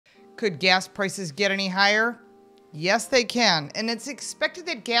Could gas prices get any higher? Yes, they can, and it's expected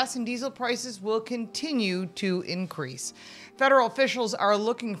that gas and diesel prices will continue to increase. Federal officials are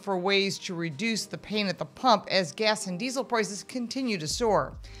looking for ways to reduce the pain at the pump as gas and diesel prices continue to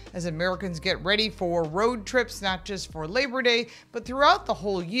soar. As Americans get ready for road trips, not just for Labor Day, but throughout the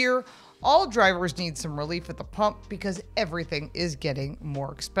whole year, all drivers need some relief at the pump because everything is getting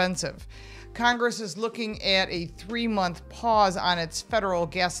more expensive. Congress is looking at a 3-month pause on its federal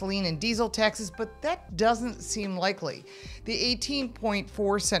gasoline and diesel taxes, but that doesn't seem likely. The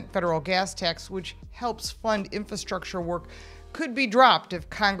 18.4-cent federal gas tax, which helps fund infrastructure work, could be dropped if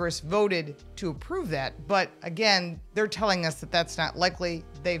Congress voted to approve that. But again, they're telling us that that's not likely.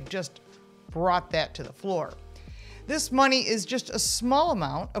 They've just brought that to the floor. This money is just a small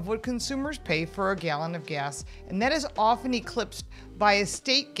amount of what consumers pay for a gallon of gas, and that is often eclipsed by a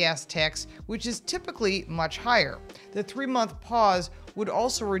state gas tax, which is typically much higher. The 3-month pause would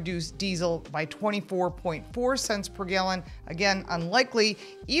also reduce diesel by 24.4 cents per gallon. Again, unlikely.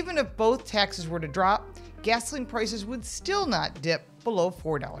 Even if both taxes were to drop, gasoline prices would still not dip below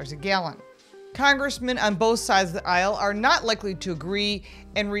 $4 a gallon. Congressmen on both sides of the aisle are not likely to agree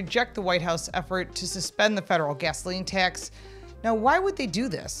and reject the White House effort to suspend the federal gasoline tax. Now, why would they do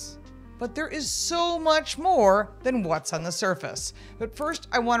this? But there is so much more than what's on the surface. But first,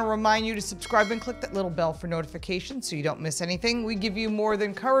 I want to remind you to subscribe and click that little bell for notifications so you don't miss anything. We give you more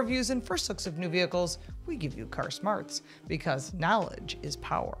than car reviews and first looks of new vehicles. We give you car smarts because knowledge is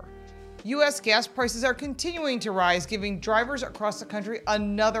power. U.S. gas prices are continuing to rise, giving drivers across the country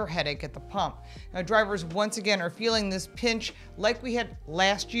another headache at the pump. Now, drivers once again are feeling this pinch like we had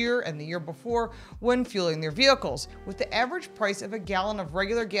last year and the year before when fueling their vehicles, with the average price of a gallon of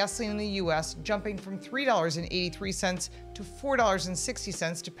regular gasoline in the U.S. jumping from $3.83 to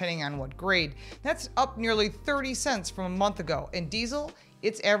 $4.60 depending on what grade. That's up nearly 30 cents from a month ago. And diesel,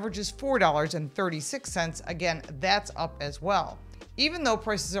 its average is $4.36. Again, that's up as well. Even though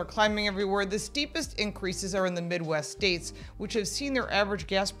prices are climbing everywhere, the steepest increases are in the Midwest states, which have seen their average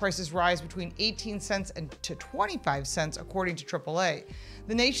gas prices rise between 18 cents and to 25 cents, according to AAA.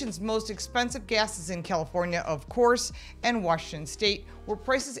 The nation's most expensive gas is in California, of course, and Washington State, where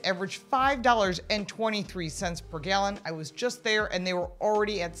prices average $5.23 per gallon. I was just there, and they were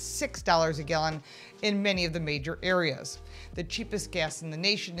already at $6 a gallon in many of the major areas. The cheapest gas in the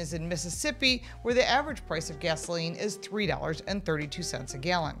nation is in Mississippi, where the average price of gasoline is $3.32 a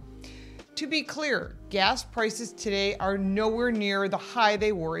gallon. To be clear, gas prices today are nowhere near the high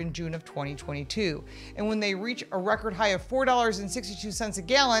they were in June of 2022. And when they reach a record high of $4.62 a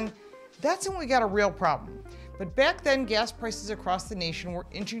gallon, that's when we got a real problem. But back then, gas prices across the nation were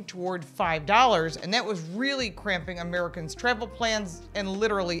inching toward $5, and that was really cramping Americans' travel plans and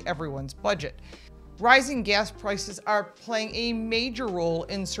literally everyone's budget. Rising gas prices are playing a major role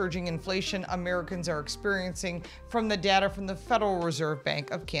in surging inflation Americans are experiencing from the data from the Federal Reserve Bank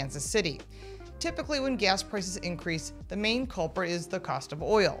of Kansas City. Typically, when gas prices increase, the main culprit is the cost of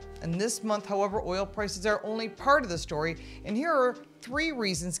oil. And this month, however, oil prices are only part of the story, and here are 3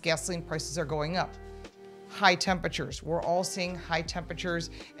 reasons gasoline prices are going up. High temperatures. We're all seeing high temperatures,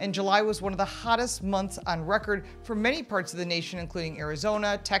 and July was one of the hottest months on record for many parts of the nation, including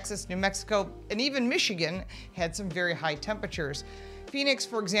Arizona, Texas, New Mexico, and even Michigan had some very high temperatures. Phoenix,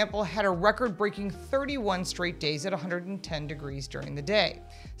 for example, had a record-breaking 31 straight days at 110 degrees during the day.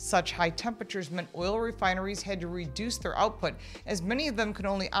 Such high temperatures meant oil refineries had to reduce their output, as many of them could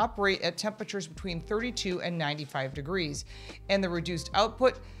only operate at temperatures between 32 and 95 degrees. And the reduced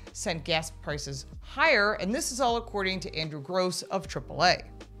output sent gas prices higher, and this is all according to Andrew Gross of AAA.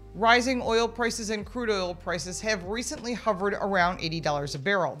 Rising oil prices and crude oil prices have recently hovered around $80 a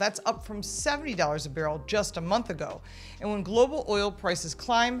barrel. That's up from $70 a barrel just a month ago. And when global oil prices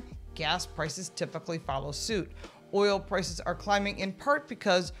climb, gas prices typically follow suit. Oil prices are climbing in part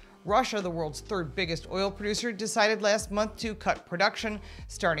because Russia, the world's 3rd biggest oil producer, decided last month to cut production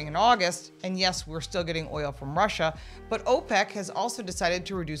starting in August. And yes, we're still getting oil from Russia, but OPEC has also decided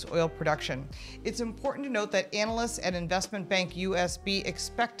to reduce oil production. It's important to note that analysts at investment bank USB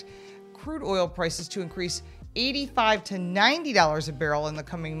expect crude oil prices to increase $85 to $90 a barrel in the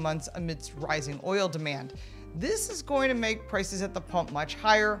coming months amidst rising oil demand. This is going to make prices at the pump much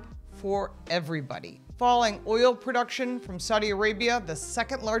higher for everybody. Falling oil production from Saudi Arabia, the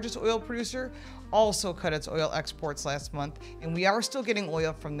 2nd largest oil producer, also cut its oil exports last month, and we are still getting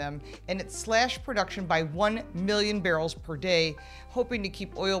oil from them, and it slashed production by 1 million barrels per day, hoping to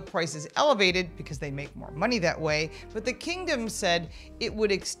keep oil prices elevated because they make more money that way. But the kingdom said it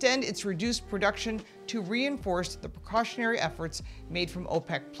would extend its reduced production to reinforce the precautionary efforts made from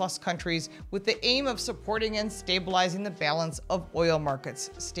OPEC Plus countries with the aim of supporting and stabilizing the balance of oil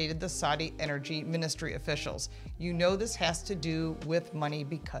markets, stated the Saudi Energy Ministry officials. You know this has to do with money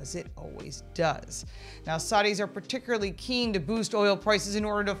because it always does. Now, Saudis are particularly keen to boost oil prices in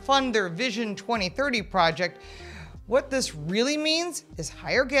order to fund their Vision 2030 project. What this really means is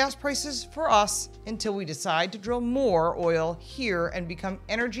higher gas prices for us until we decide to drill more oil here and become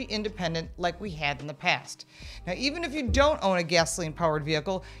energy independent like we had in the past. Now, even if you don't own a gasoline-powered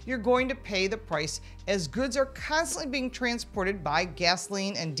vehicle, you're going to pay the price as goods are constantly being transported by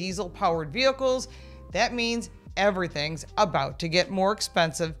gasoline and diesel-powered vehicles. That means everything's about to get more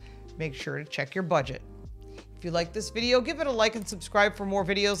expensive. Make sure to check your budget. If you like this video, give it a like and subscribe for more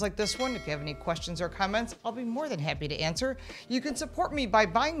videos like this one. If you have any questions or comments, I'll be more than happy to answer. You can support me by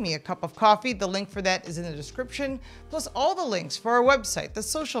buying me a cup of coffee. The link for that is in the description, plus all the links for our website, the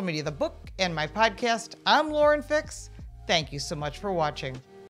social media, the book, and my podcast. I'm Lauren Fix. Thank you so much for watching.